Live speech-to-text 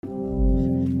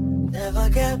never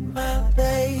got my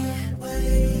way.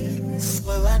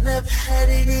 Swear I never had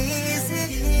it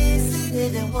easy.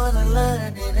 Didn't wanna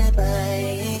learn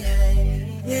anything.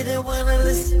 Didn't wanna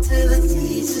listen to the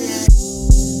teaching.